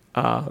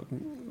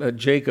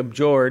 Jacob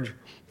George,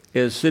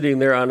 is sitting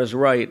there on his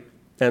right,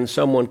 and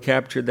someone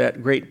captured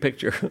that great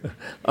picture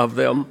of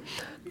them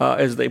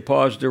as they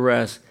paused to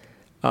rest.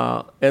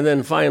 And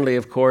then finally,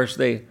 of course,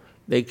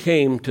 they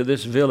came to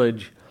this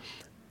village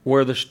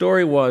where the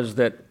story was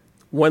that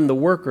when the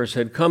workers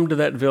had come to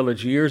that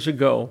village years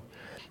ago,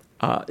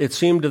 it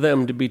seemed to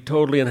them to be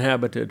totally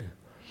inhabited.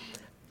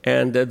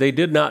 And they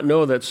did not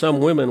know that some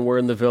women were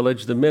in the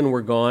village. The men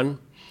were gone,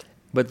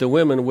 but the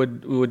women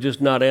would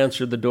just not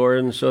answer the door,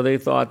 and so they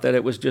thought that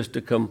it was just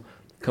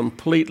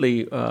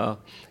completely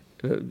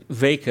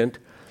vacant.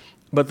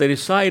 But they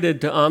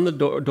decided to, on the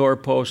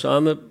doorposts,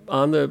 on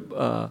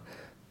the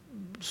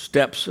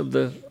steps of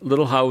the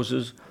little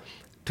houses,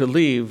 to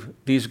leave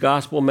these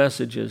gospel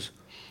messages.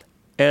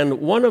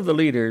 And one of the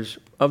leaders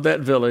of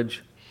that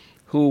village,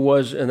 who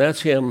was, and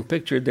that's him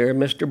pictured there,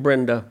 Mr.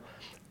 Brenda,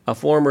 a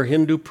former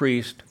Hindu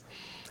priest,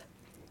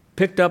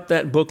 picked up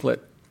that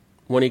booklet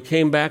when he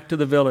came back to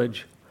the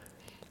village.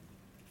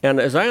 And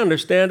as I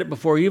understand it,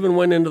 before he even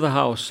went into the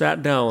house,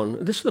 sat down.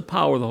 This is the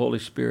power of the Holy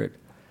Spirit.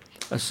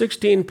 A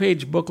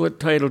 16-page booklet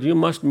titled, "You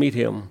Must Meet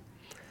Him."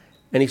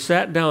 And he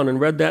sat down and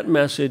read that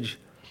message,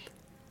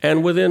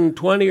 and within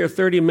 20 or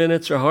 30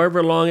 minutes, or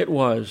however long it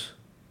was,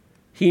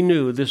 he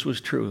knew this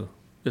was true.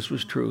 This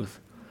was truth.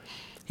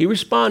 He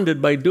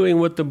responded by doing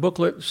what the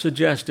booklet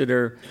suggested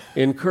or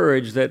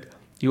encouraged, that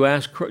you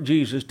ask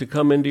Jesus to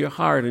come into your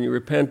heart and you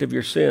repent of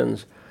your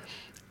sins.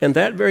 And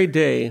that very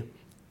day,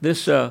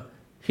 this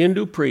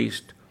Hindu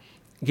priest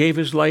gave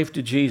his life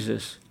to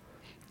Jesus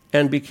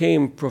and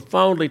became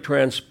profoundly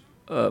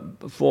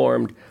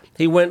transformed.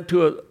 He went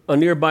to a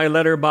nearby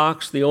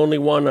letterbox, the only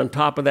one on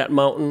top of that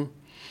mountain.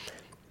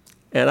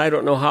 And I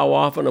don't know how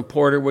often a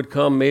porter would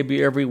come,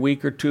 maybe every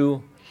week or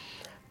two.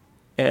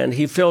 And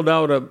he filled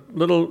out a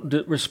little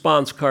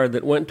response card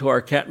that went to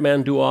our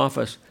Kathmandu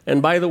office.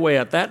 And by the way,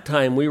 at that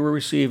time, we were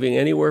receiving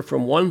anywhere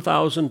from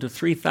 1,000 to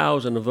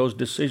 3,000 of those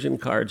decision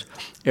cards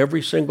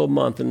every single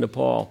month in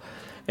Nepal.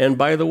 And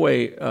by the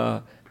way,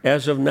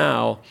 as of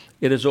now,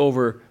 it is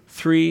over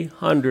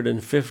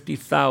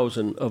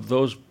 350,000 of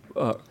those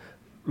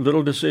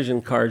little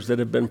decision cards that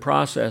have been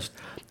processed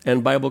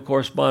and Bible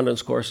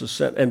correspondence courses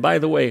sent. And by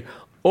the way,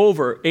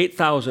 over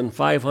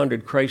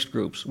 8,500 Christ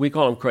groups, we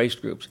call them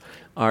Christ groups,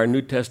 our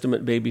New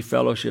Testament baby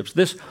fellowships.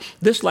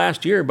 This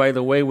last year, by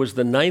the way, was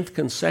the 9th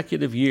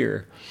consecutive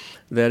year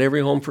that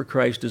Every Home for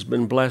Christ has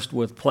been blessed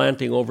with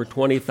planting over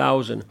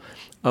 20,000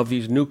 of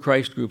these new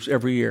Christ groups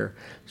every year.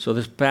 So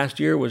this past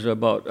year was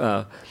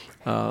about,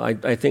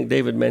 I think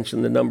David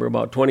mentioned the number,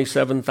 about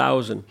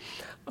 27,000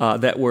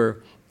 that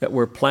were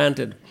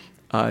planted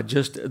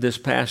just this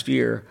past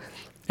year.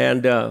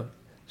 And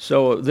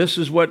so this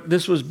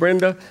was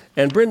Brenda.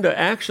 And Brenda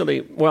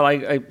actually, well,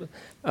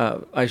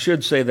 I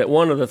should say that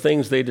one of the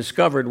things they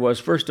discovered was,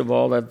 first of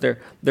all, that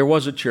there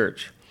was a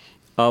church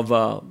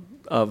of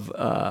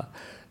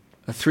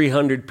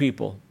 300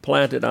 people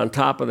planted on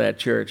top of that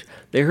church.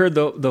 They heard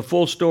the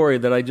full story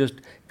that I just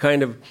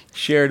kind of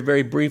shared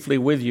very briefly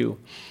with you.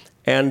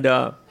 And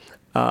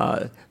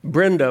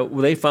Brenda,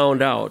 they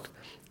found out,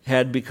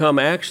 had become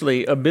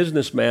actually a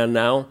businessman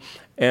now.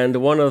 And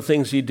one of the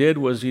things he did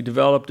was he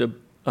developed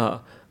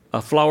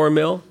a flour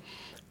mill.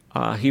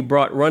 He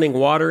brought running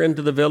water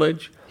into the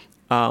village.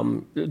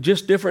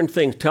 Just different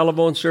things,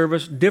 telephone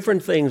service,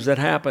 different things that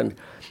happened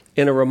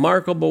in a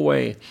remarkable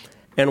way.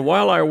 And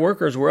while our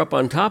workers were up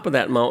on top of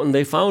that mountain,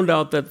 they found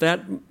out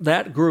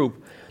that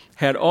group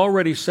had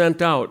already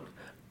sent out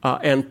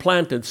and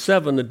planted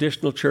 7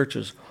 additional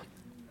churches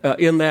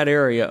in that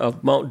area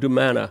of Mount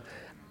Dumana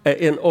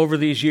over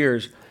these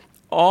years,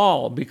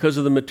 all because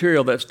of the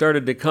material that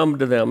started to come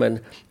to them. And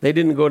they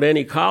didn't go to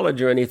any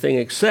college or anything,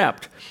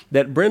 except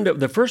that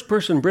the first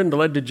person Brenda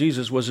led to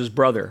Jesus was his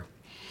brother.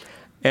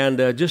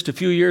 And just a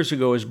few years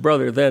ago, his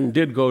brother then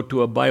did go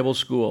to a Bible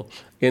school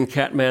in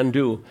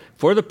Kathmandu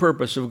for the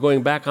purpose of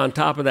going back on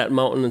top of that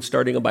mountain and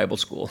starting a Bible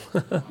school.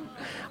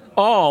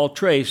 All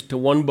traced to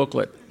one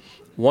booklet.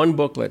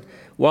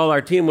 While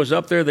our team was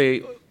up there,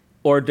 they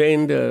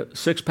ordained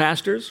 6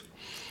 pastors,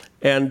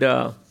 and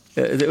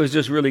it was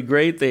just really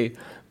great. They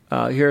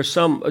here are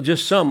some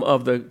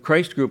of the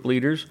Christ group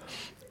leaders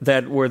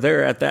that were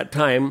there at that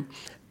time.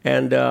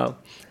 And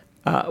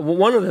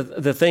one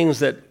of the things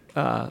that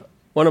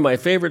one of my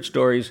favorite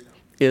stories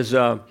is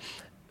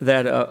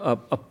that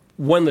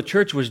when the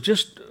church was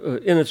just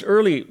in its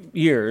early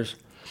years,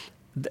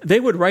 they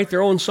would write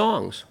their own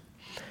songs.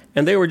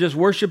 And they were just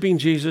worshiping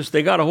Jesus.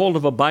 They got a hold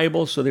of a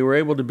Bible, so they were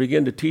able to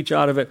begin to teach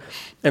out of it.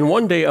 And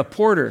one day a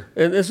porter,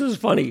 and this is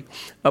funny,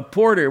 a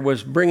porter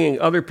was bringing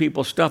other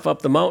people's stuff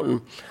up the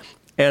mountain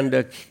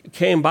and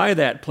came by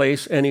that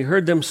place, and he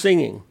heard them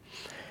singing.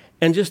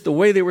 And just the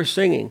way they were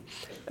singing,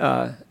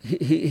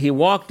 he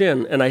walked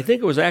in, and I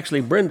think it was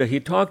actually Brenda he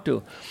talked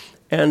to.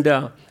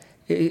 And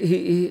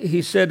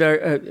he said,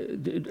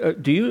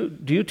 do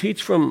you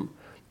teach from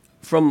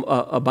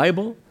a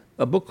Bible?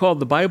 A book called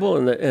the Bible?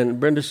 And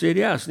Brenda said,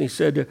 yes. And he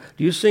said,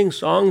 do you sing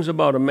songs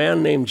about a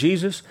man named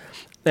Jesus?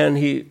 And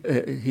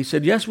he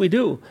said, yes, we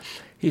do.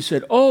 He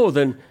said, oh,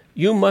 then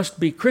you must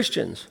be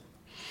Christians.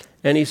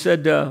 And he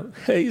said to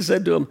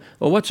him,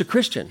 well, what's a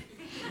Christian?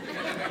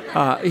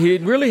 He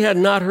really had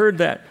not heard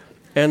that.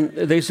 And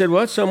they said,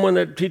 well, it's someone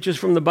that teaches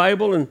from the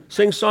Bible and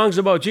sings songs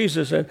about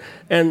Jesus.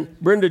 And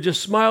Brenda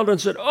just smiled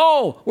and said,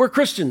 oh, we're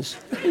Christians.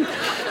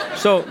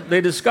 So they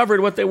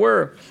discovered what they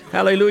were.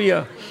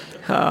 Hallelujah.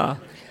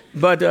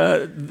 But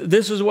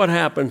this is what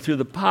happened through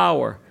the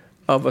power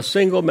of a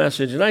single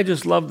message. And I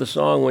just love the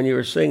song when you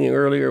were singing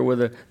earlier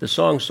with the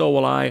song, So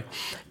Will I.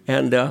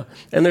 And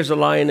there's a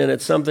line in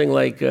it, something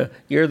like,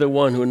 you're the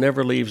one who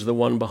never leaves the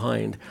one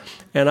behind.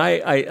 And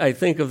I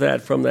think of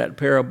that from that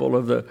parable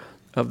of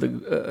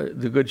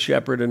the Good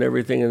Shepherd and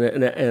everything,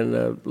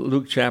 and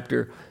Luke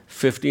chapter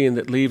 15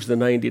 that leaves the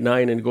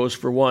 99 and goes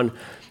for one.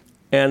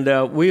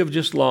 And we have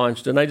just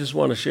launched, and I just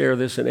want to share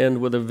this and end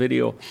with a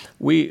video.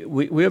 We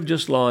have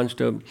just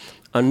launched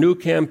a new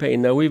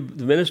campaign. Now, the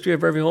Ministry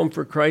of Every Home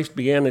for Christ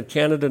began in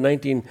Canada in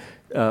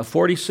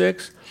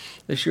 1946.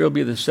 This year will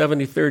be the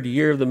 73rd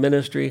year of the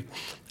ministry,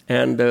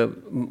 and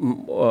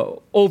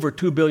over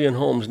 2 billion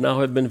homes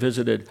now have been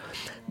visited.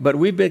 But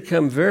we've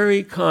become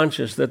very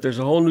conscious that there's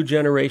a whole new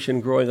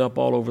generation growing up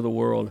all over the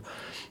world.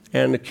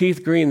 And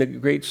Keith Green, the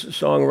great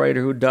songwriter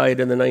who died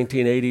in the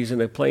 1980s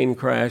in a plane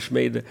crash,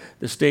 made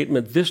the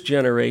statement, this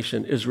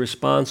generation is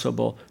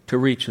responsible to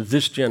reach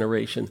this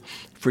generation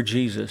for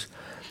Jesus.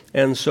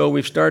 And so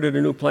we've started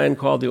a new plan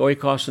called the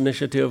Oikos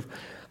Initiative.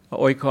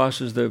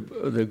 Oikos is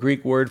the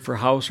Greek word for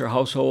house or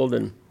household.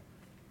 And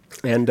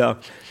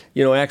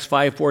Acts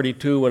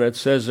 5:42, when it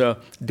says,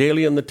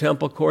 daily in the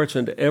temple courts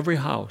and every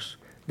house,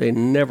 they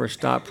never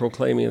stopped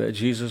proclaiming that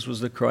Jesus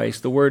was the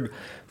Christ. The word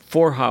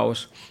for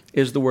house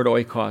is the word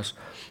oikos.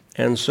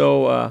 And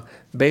so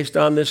based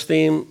on this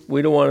theme,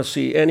 we don't want to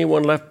see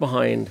anyone left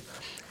behind.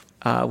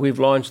 We've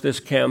launched this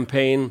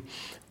campaign.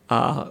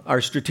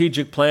 Our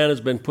strategic plan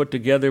has been put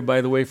together,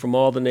 by the way, from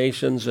all the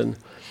nations. And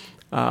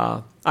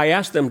I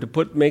asked them to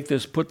put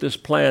this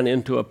plan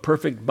into a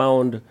perfect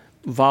bound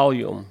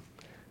volume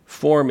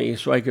for me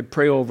so I could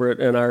pray over it.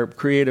 And our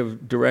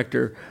creative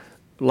director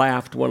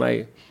laughed when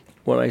I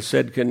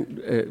said,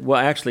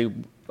 actually,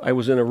 I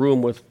was in a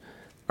room with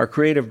our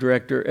creative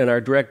director and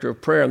our director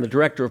of prayer, and the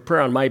director of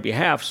prayer on my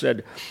behalf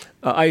said,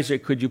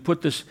 Isaac, could you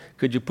put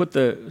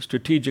the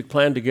strategic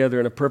plan together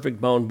in a perfect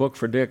bound book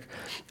for Dick?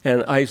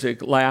 And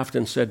Isaac laughed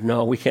and said,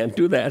 no, we can't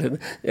do that.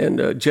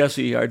 And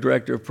Jesse, our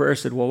director of prayer,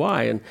 said, well,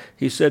 why? And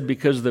he said,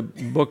 because the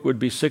book would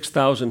be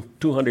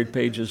 6,200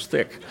 pages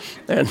thick.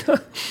 And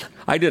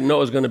I didn't know it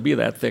was going to be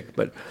that thick,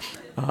 but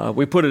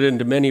we put it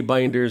into many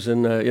binders,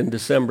 and in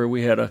December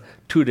we had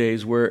 2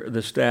 days where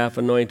the staff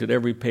anointed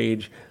every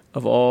page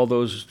of all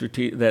those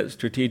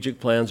strategic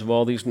plans of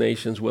all these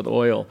nations with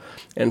oil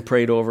and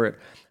prayed over it.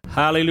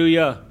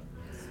 Hallelujah.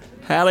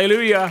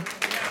 Hallelujah.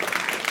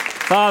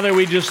 Father,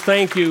 we just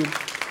thank you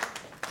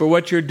for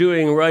what you're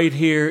doing right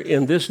here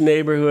in this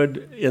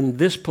neighborhood, in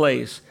this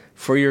place,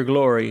 for your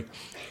glory.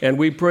 And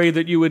we pray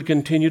that you would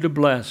continue to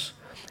bless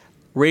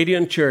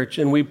Radiant Church,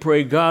 and we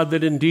pray, God,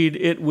 that indeed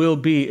it will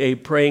be a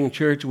praying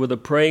church with a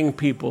praying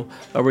people,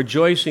 a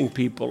rejoicing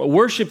people, a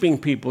worshiping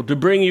people, to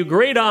bring you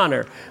great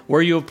honor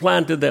where you have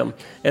planted them.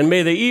 And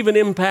may they even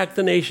impact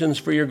the nations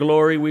for your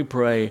glory, we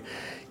pray.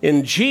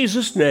 In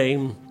Jesus'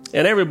 name,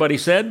 and everybody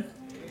said,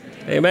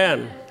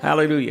 Amen.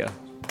 Hallelujah.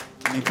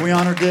 And can we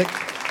honor Dick?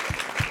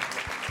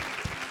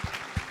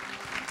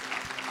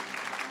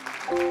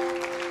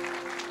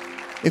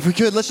 If we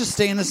could, let's just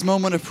stay in this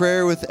moment of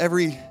prayer with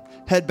every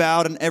head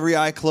bowed and every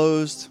eye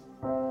closed.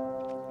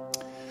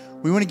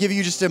 We want to give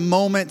you just a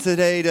moment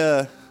today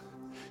to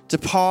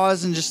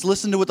pause and just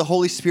listen to what the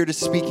Holy Spirit is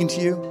speaking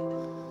to you.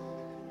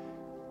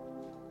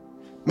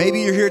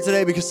 Maybe you're here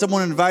today because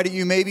someone invited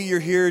you. Maybe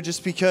you're here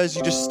just because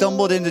you just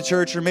stumbled into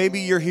church, or maybe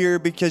you're here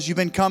because you've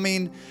been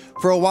coming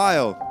for a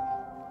while.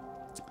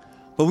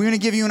 But we're going to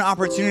give you an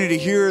opportunity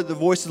to hear the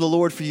voice of the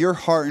Lord for your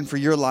heart and for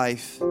your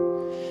life.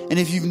 And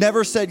if you've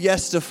never said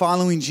yes to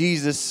following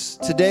Jesus,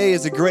 today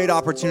is a great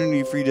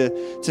opportunity for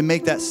you to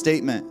make that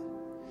statement.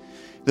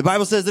 The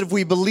Bible says that if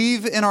we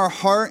believe in our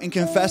heart and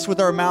confess with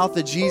our mouth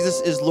that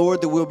Jesus is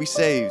Lord, that we'll be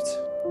saved.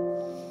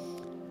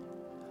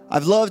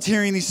 I've loved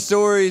hearing these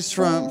stories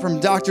from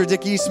Dr.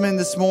 Dick Eastman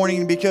this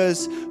morning,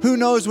 because who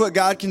knows what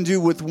God can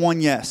do with one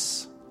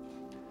yes.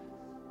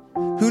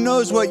 Who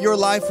knows what your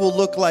life will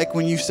look like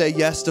when you say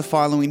yes to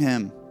following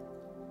him?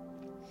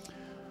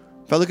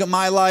 If I look at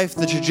my life,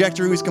 the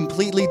trajectory was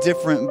completely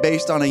different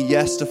based on a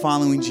yes to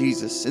following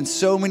Jesus. And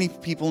so many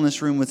people in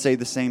this room would say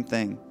the same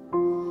thing.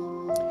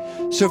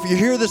 So if you're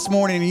here this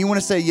morning and you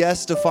want to say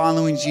yes to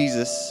following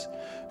Jesus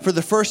for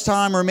the first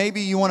time, or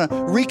maybe you want to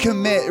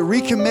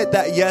recommit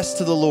that yes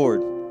to the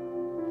Lord.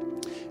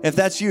 If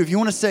that's you, if you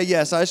want to say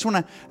yes, I just want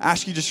to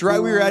ask you just right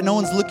where you're at. No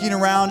one's looking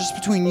around, just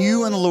between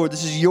you and the Lord.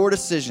 This is your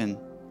decision.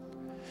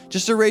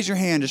 Just to raise your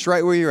hand, just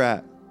right where you're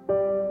at.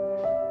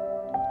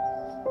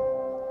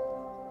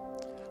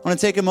 I want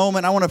to take a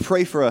moment. I want to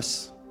pray for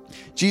us.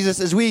 Jesus,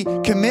 as we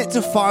commit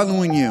to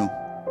following you,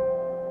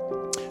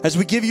 as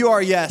we give you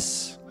our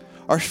yes,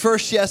 our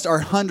first yes,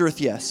 our 100th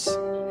yes.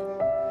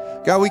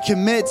 God, we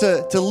commit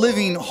to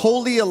living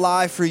wholly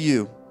alive for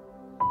you.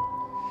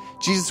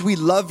 Jesus, we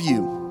love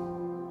you.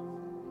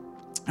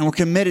 And we're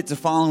committed to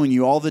following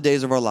you all the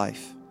days of our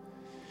life.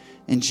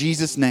 In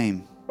Jesus'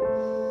 name,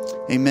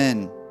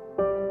 amen.